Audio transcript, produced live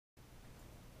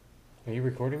Are you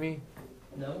recording me?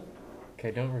 No.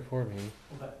 Okay, don't record me.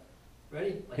 Okay.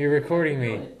 Ready? You're recording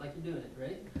me. Like you're doing it.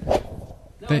 Ready?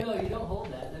 No, you don't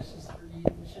hold that. That's just you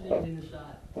shouldn't even do the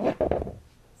shot.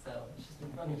 So it's just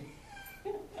in front of you.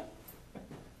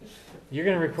 You're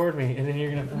gonna record me, and then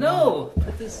you're gonna. No.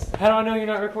 Put this. How do I know you're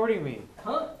not recording me?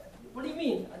 Huh? What do you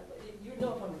mean? You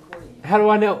know if I'm recording you. How do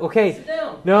I know? Okay. Sit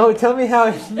down. No, tell me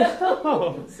how.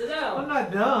 No. Sit down. I'm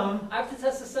not dumb. I have to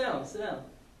test the sound. Sit down.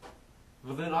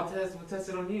 Well, then We'll test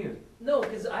it on you. No,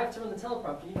 because I have to run the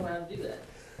teleprompter. You know how to do that.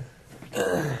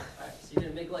 Alright, so you're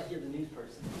gonna make like you're the news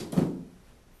person.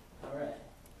 Alright.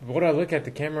 What do I look at, the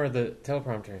camera or the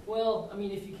teleprompter? Well, I mean,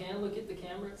 if you can look at the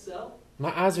camera itself.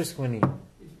 My eyes are squinty.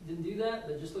 If you didn't do that,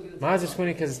 but just look at the teleprompter. My eyes are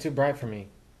squinty because it's too bright for me.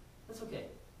 That's okay.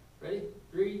 Ready?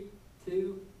 3,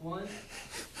 2, 1.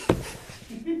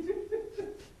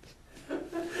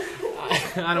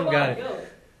 I don't got it. Go.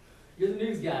 You're the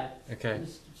news guy. Okay.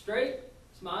 Just straight,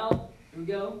 smile. Here we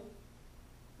go.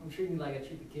 I'm treating you like I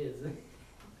treat the kids.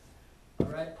 All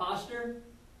right, posture.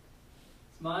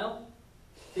 Smile.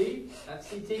 T.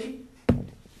 FCT.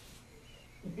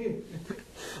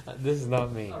 This is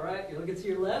not me. All right, you're looking to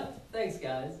your left. Thanks,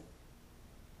 guys.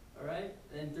 All right,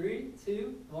 and 3,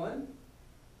 2, 1.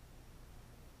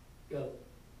 Go.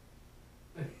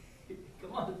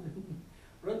 Come on.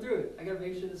 Run through it. I got to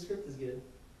make sure the script is good.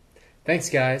 Thanks,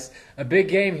 guys. A big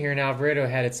game here in Alvarado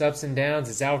had its ups and downs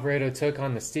as Alvarado took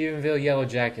on the Stephenville Yellow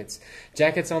Jackets.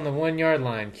 Jackets on the 1-yard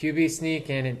line. QB sneak,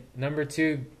 and number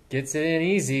 2 gets it in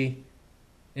easy.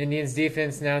 Indians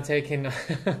defense now taking...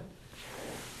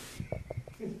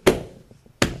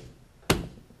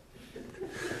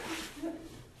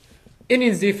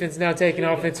 Indians defense now taking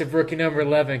offensive rookie number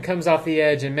 11. Comes off the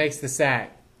edge and makes the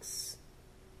sacks.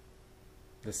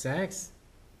 The sacks?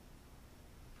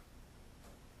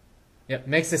 Yep,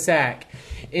 makes the sack.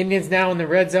 Indians now in the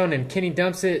red zone, and Kenny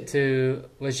dumps it to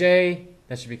Leger.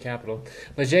 That should be capital.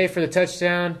 Leger for the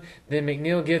touchdown. Then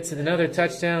McNeil gets another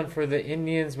touchdown for the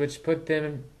Indians, which put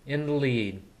them in the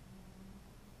lead.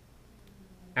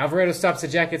 Alvarado stops the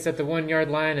Jackets at the 1-yard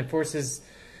line and forces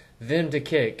them to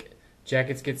kick.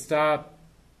 Jackets get stopped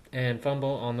and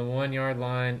fumble on the 1-yard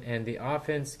line, and the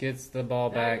offense gets the ball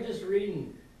back. You're just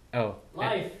reading. Oh.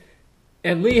 Life.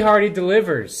 And Lee Hardy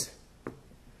delivers.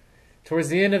 Towards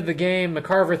the end of the game,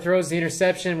 McCarver throws the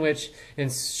interception, which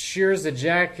ensures the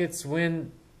Jackets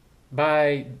win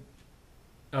by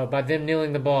them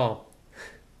kneeling the ball.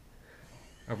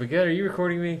 Are we good? Are you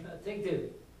recording me? Take 2.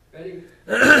 Ready?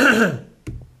 All right.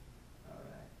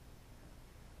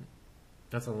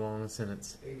 That's a long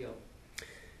sentence. There you go.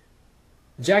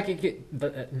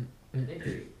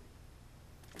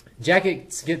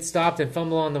 Jackets get stopped and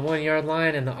fumble on the 1-yard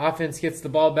line, and the offense gets the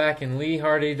ball back, and Lee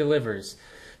Hardy delivers.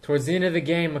 Towards the end of the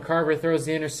game, McCarver throws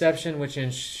the interception, which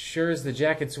ensures the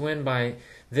Jackets win by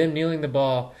them kneeling the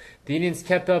ball. The Indians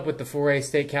kept up with the 4A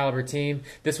state caliber team.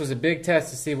 This was a big test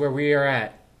to see where we are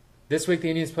at. This week, the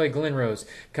Indians play Glen Rose.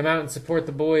 Come out and support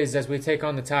the boys as we take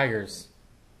on the Tigers.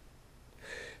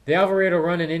 The Alvarado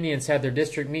Runnin' Indians had their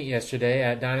district meet yesterday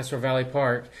at Dinosaur Valley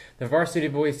Park. The varsity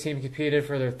boys team competed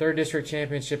for their 3rd district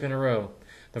championship in a row.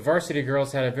 The varsity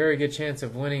girls had a very good chance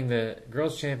of winning the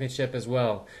girls' championship as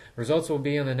well. Results will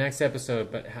be on the next episode,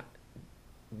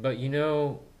 but you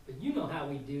know how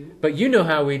we do. But you know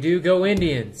how we do. Go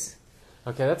Indians.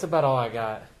 Okay, that's about all I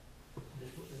got.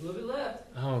 There's a little bit left.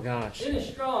 Oh gosh.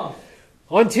 Finish strong.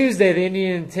 On Tuesday, the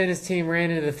Indian tennis team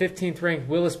ran into the 15th-ranked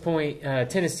Willis Point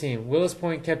tennis team. Willis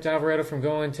Point kept Alvarado from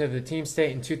going to the team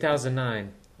state in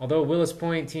 2009. Although Willis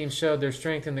Point team showed their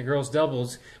strength in the girls'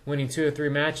 doubles, winning 2 of 3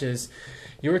 matches,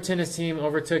 your tennis team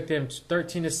overtook them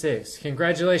 13-6.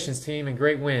 Congratulations, team, and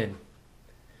great win.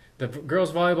 The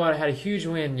girls' volleyball had a huge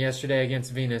win yesterday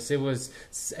against Venus. It was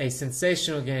a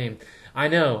sensational game. I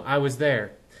know, I was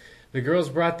there. The girls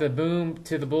brought the boom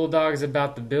to the Bulldogs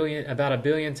about a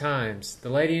billion times. The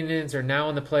Lady Indians are now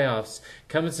in the playoffs.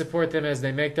 Come and support them as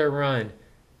they make their run.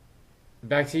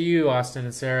 Back to you, Austin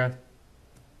and Sarah.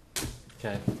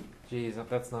 Okay. Jeez,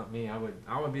 that's not me. I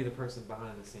would be the person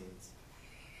behind the scenes.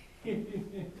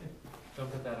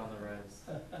 Don't put that on the res.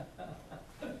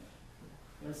 You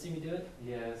want to see me do it?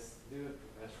 Yes, do it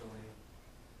professionally.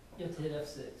 You have to hit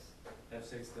F6.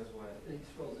 F6 does what? It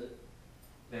scrolls it.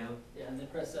 Down? Yeah, and then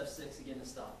press F6 again to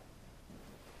stop.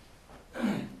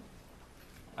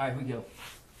 Alright, we go.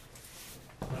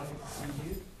 I don't get to see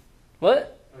you?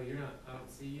 What? Oh, you're not, I don't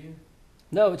see you?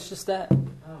 No, it's just that.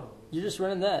 Oh. You're just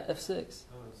running that, F6. Oh,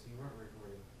 so you weren't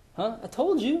recording. Huh? I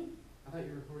told you. I thought you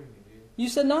were recording me, dude. You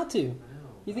said not to. I know.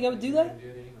 You think I would do that? I do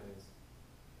it anyways.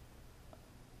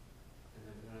 And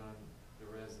then put it on the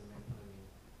res and make fun of me.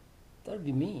 That would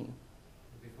be mean.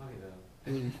 It'd be funny though.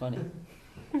 It would be funny.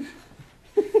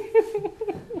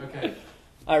 Okay.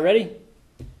 All right, ready?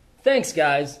 Thanks,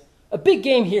 guys. A big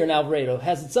game here in Alvarado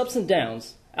has its ups and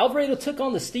downs. Alvarado took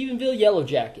on the Stephenville Yellow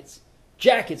Jackets.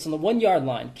 Jackets on the 1-yard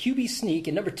line. QB sneak,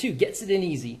 and number 2 gets it in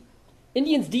easy.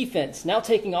 Indians defense, now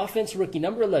taking offense rookie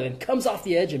number 11, comes off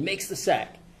the edge and makes the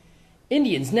sack.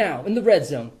 Indians now in the red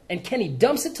zone, and Kenny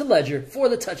dumps it to Ledger for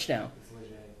the touchdown.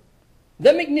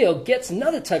 Then McNeil gets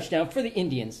another touchdown for the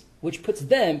Indians, which puts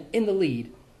them in the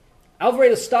lead.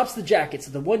 Alvarado stops the Jackets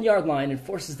at the 1-yard line and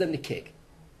forces them to kick.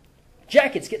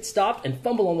 Jackets get stopped and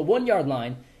fumble on the 1-yard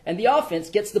line, and the offense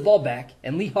gets the ball back,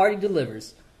 and Lee Hardy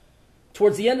delivers.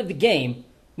 Towards the end of the game,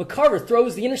 McCarver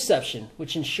throws the interception,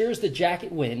 which ensures the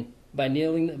Jacket win by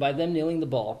them kneeling the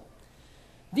ball.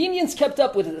 The Indians kept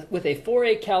up with a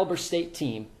 4A caliber state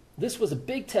team. This was a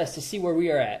big test to see where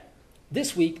we are at.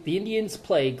 This week, the Indians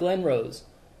play Glen Rose.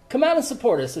 Come out and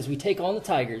support us as we take on the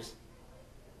Tigers.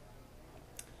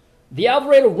 The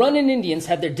Alvarado Runnin' Indians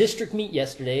had their district meet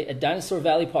yesterday at Dinosaur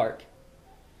Valley Park.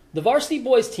 The varsity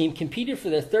boys team competed for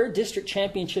their 3rd district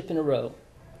championship in a row.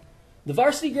 The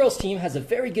varsity girls team has a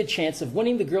very good chance of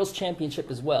winning the girls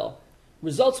championship as well.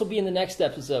 Results will be in the next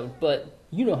episode, but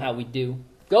you know how we do.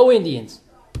 Go Indians!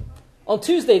 On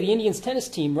Tuesday, the Indian tennis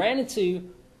team ran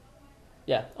into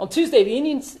the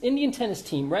Indian tennis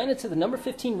team ran into the number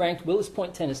 15 ranked Willis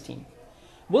Point tennis team.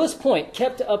 Willis Point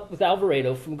kept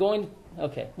Alvarado from going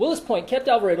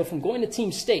to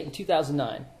team state in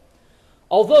 2009.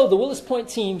 Although the Willis Point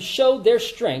team showed their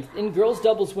strength in girls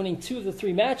doubles winning 2 of the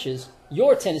 3 matches,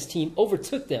 your tennis team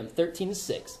overtook them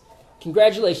 13-6.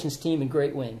 Congratulations, team, and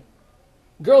great win.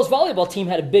 Girls volleyball team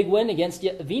had a big win against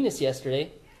Venus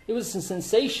yesterday. It was a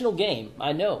sensational game.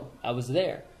 I know. I was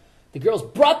there. The girls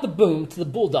brought the boom to the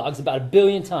Bulldogs about 1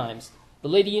 billion times. The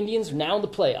Lady Indians are now in the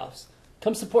playoffs.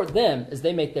 Come support them as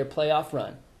they make their playoff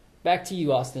run. Back to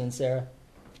you, Austin and Sarah.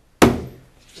 A lot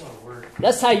of work.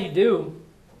 That's how you do.